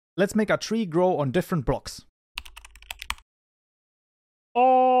Let's make our tree grow on different blocks.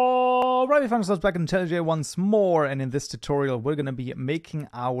 Alright, we found ourselves back in IntelliJ once more, and in this tutorial we're going to be making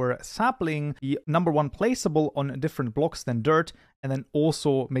our sapling be number one placeable on different blocks than dirt, and then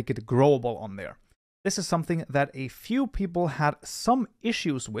also make it growable on there. This is something that a few people had some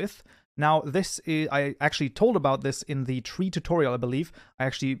issues with. Now, I actually told about this in the tree tutorial, I believe. I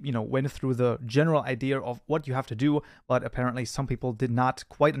actually, went through the general idea of what you have to do, but apparently some people did not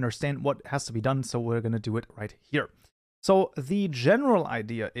quite understand what has to be done, so we're going to do it right here. So the general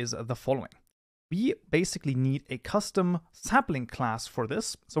idea is the following. We basically need a custom sapling class for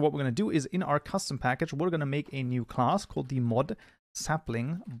this. So what we're going to do is in our custom package, we're going to make a new class called the mod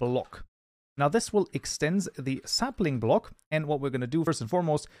sapling block. Now this will extend the sapling block, and what we're going to do first and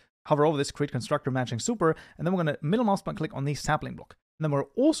foremost, hover over this, create constructor matching super, and then we're going to middle mouse button click on the sapling block. And then we're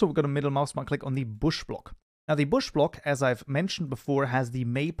also going to middle mouse button click on the bush block. Now the bush block, as I've mentioned before, has the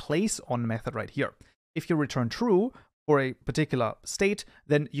mayPlaceOn method right here. If you return true for a particular state,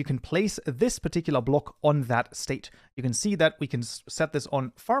 then you can place this particular block on that state. You can see that we can set this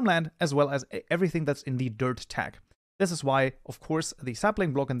on farmland as well as everything that's in the dirt tag. This is why, of course, the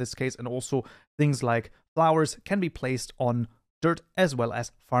sapling block in this case, and also things like flowers, can be placed on dirt as well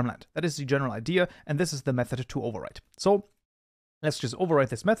as farmland. That is the general idea, and this is the method to override. So let's just override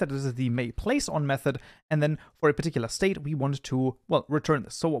this method. This is the mayPlaceOn method, and then for a particular state, we want to, well, return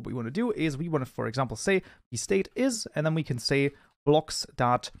this. So what we want to do is we want to, for example, say the state is, and then we can say blocks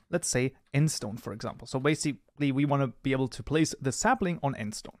dot, let's say, endstone, for example. So basically, we want to be able to place the sapling on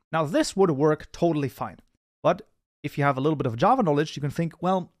endstone. Now, this would work totally fine, but if you have a little bit of Java knowledge, you can think,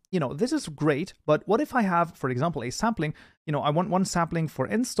 well, this is great, but what if I have, for example, a sapling, I want one sapling for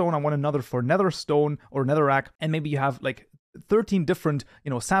endstone, I want another for netherstone or netherrack, and maybe you have like 13 different,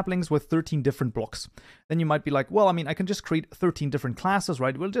 saplings with 13 different blocks. Then you might be like, well, I can just create 13 different classes,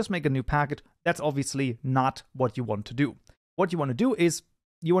 right? We'll just make a new package. That's obviously not what you want to do. What you want to do is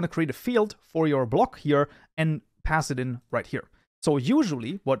you want to create a field for your block here and pass it in right here. So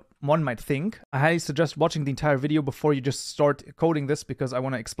usually what one might think, I highly suggest watching the entire video before you just start coding this, because I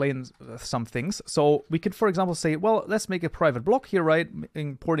want to explain some things. So we could, for example, say, well, let's make a private block here, right?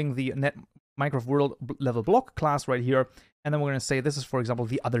 Importing the net Minecraft world level block class right here. And then we're going to say this is, for example,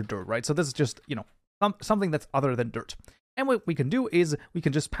 the other dirt, right? So this is just, something that's other than dirt. And what we can do is we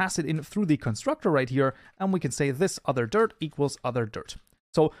can just pass it in through the constructor right here. And we can say this other dirt equals other dirt.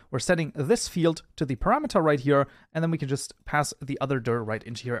 So we're setting this field to the parameter right here, and then we can just pass the other dirt right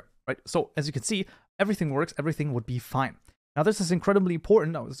into here, right? So as you can see, everything works, everything would be fine. Now this is incredibly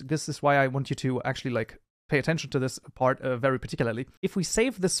important. This is why I want you to actually pay attention to this part very particularly. If we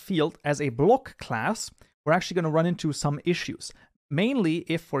save this field as a block class, we're actually going to run into some issues. Mainly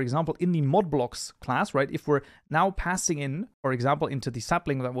if, for example, in the mod blocks class, right, if we're now passing in, for example, into the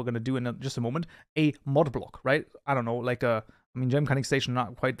sapling that we're going to do in just a moment, a mod block, right? I don't know, like a gem cutting station,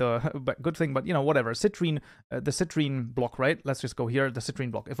 not quite the good thing, but whatever. Citrine, the citrine block, right? Let's just go here, the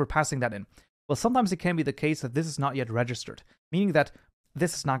citrine block. If we're passing that in, well, sometimes it can be the case that this is not yet registered, meaning that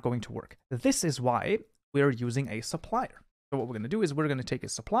this is not going to work. This is why we're using a supplier. So what we're going to do is we're going to take a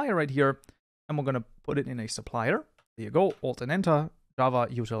supplier right here, and we're going to put it in a supplier. There you go, Alt and Enter, Java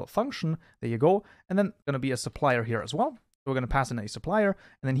util function. There you go, and then going to be a supplier here as well. So we're going to pass in a supplier,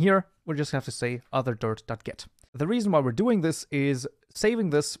 and then here we just have to say other dirt.get. The reason why we're doing this is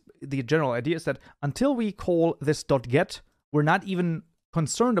saving this. The general idea is that until we call this .get, we're not even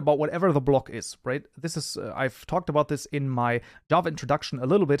concerned about whatever the block is, right? This is, I've talked about this in my Java introduction a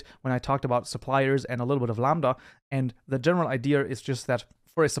little bit when I talked about suppliers and a little bit of Lambda. And the general idea is just that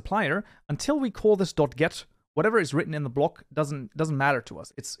for a supplier, until we call this .get, whatever is written in the block doesn't matter to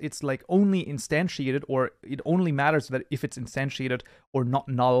us. It's like only instantiated, or it only matters that if it's instantiated or not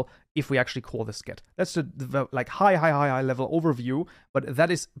null if we actually call this get. That's the like high level overview, but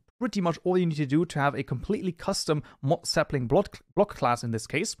that is pretty much all you need to do to have a completely custom mod sapling block class in this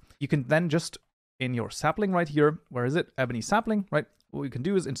case. You can then just, in your sapling right here, where is it? Ebony sapling, right? What we can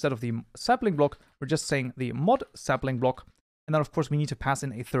do is instead of the sapling block, we're just saying the mod sapling block. And then of course we need to pass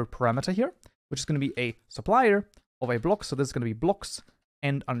in a third parameter here, which is going to be a supplier of a block. So this is going to be blocks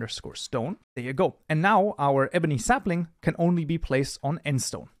and underscore stone. There you go. And now our ebony sapling can only be placed on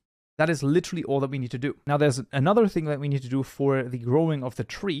endstone. That is literally all that we need to do. Now there's another thing that we need to do for the growing of the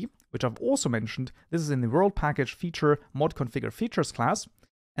tree, which I've also mentioned. This is in the world package feature mod configure features class.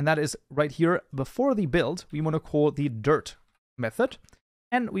 And that is right here before the build, we want to call the dirt method.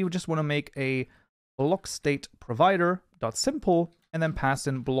 And we would just want to make a block state provider.simple and then pass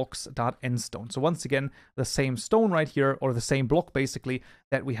in blocks.endstone. So once again, the same stone right here, or the same block basically,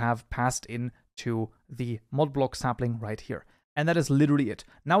 that we have passed in to the mod block sapling right here. And that is literally it.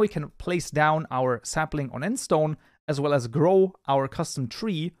 Now we can place down our sapling on endstone, as well as grow our custom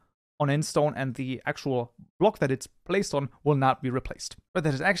tree on endstone, and the actual block that it's placed on will not be replaced. But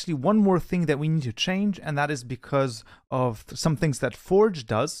there's actually one more thing that we need to change, and that is because of some things that Forge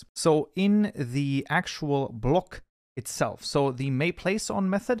does. So in the actual block itself, so the mayPlaceOn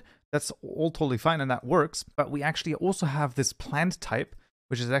method, that's all totally fine and that works, but we actually also have this plant type,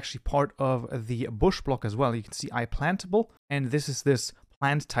 which is actually part of the bush block as well. You can see iPlantable, and this is this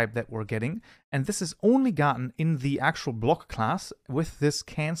plant type that we're getting, and this is only gotten in the actual block class with this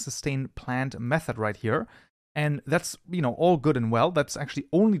can sustain plant method right here. And that's, you know, all good and well. That's actually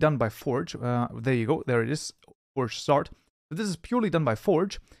only done by Forge. There you go, there it is, Forge start. But this is purely done by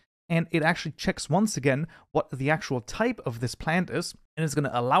Forge, and it actually checks once again what the actual type of this plant is, and it's going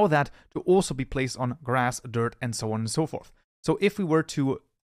to allow that to also be placed on grass, dirt, and so on and so forth. So if we were to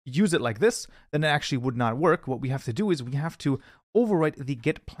use it like this, then it actually would not work. What we have to do is we have to overwrite the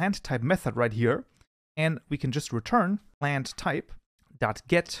get plant type method right here, and we can just return plant type dot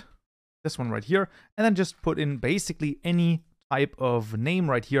get this one right here, and then just put in basically any type of name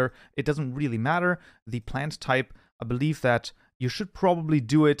right here. It doesn't really matter. The plant type, I believe that you should probably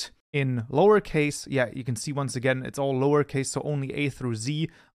do it in lowercase. Yeah, you can see once again, it's all lowercase, so only A through Z.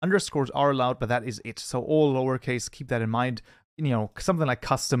 Underscores are allowed, but that is it. So all lowercase, keep that in mind. You know, something like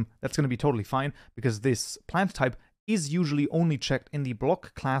custom, that's going to be totally fine, because this plant type is usually only checked in the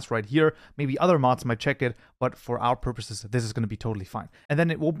block class right here. Maybe other mods might check it, but for our purposes, this is going to be totally fine. And then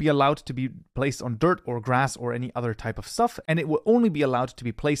it won't be allowed to be placed on dirt or grass or any other type of stuff, and it will only be allowed to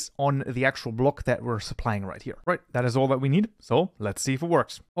be placed on the actual block that we're supplying right here. Right, that is all that we need, so let's see if it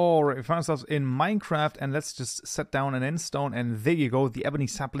works. All right, we found ourselves in Minecraft, and let's just set down an endstone, and there you go, the ebony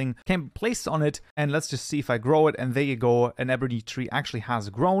sapling can be placed on it, and let's just see if I grow it, and there you go, an ebony tree actually has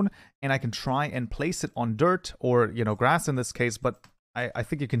grown, and I can try and place it on dirt, or, you know, grass in this case, but I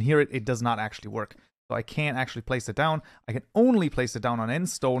think you can hear it, it does not actually work. So I can't actually place it down. I can only place it down on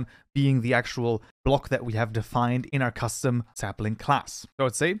endstone, being the actual block that we have defined in our custom sapling class. So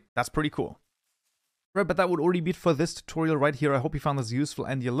I'd say that's pretty cool. Right, but that would already be it for this tutorial right here. I hope you found this useful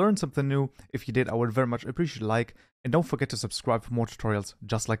and you learned something new. If you did, I would very much appreciate a like. And don't forget to subscribe for more tutorials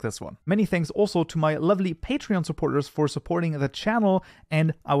just like this one. Many thanks also to my lovely Patreon supporters for supporting the channel,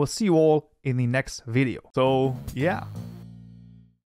 and I will see you all in the next video. So, yeah.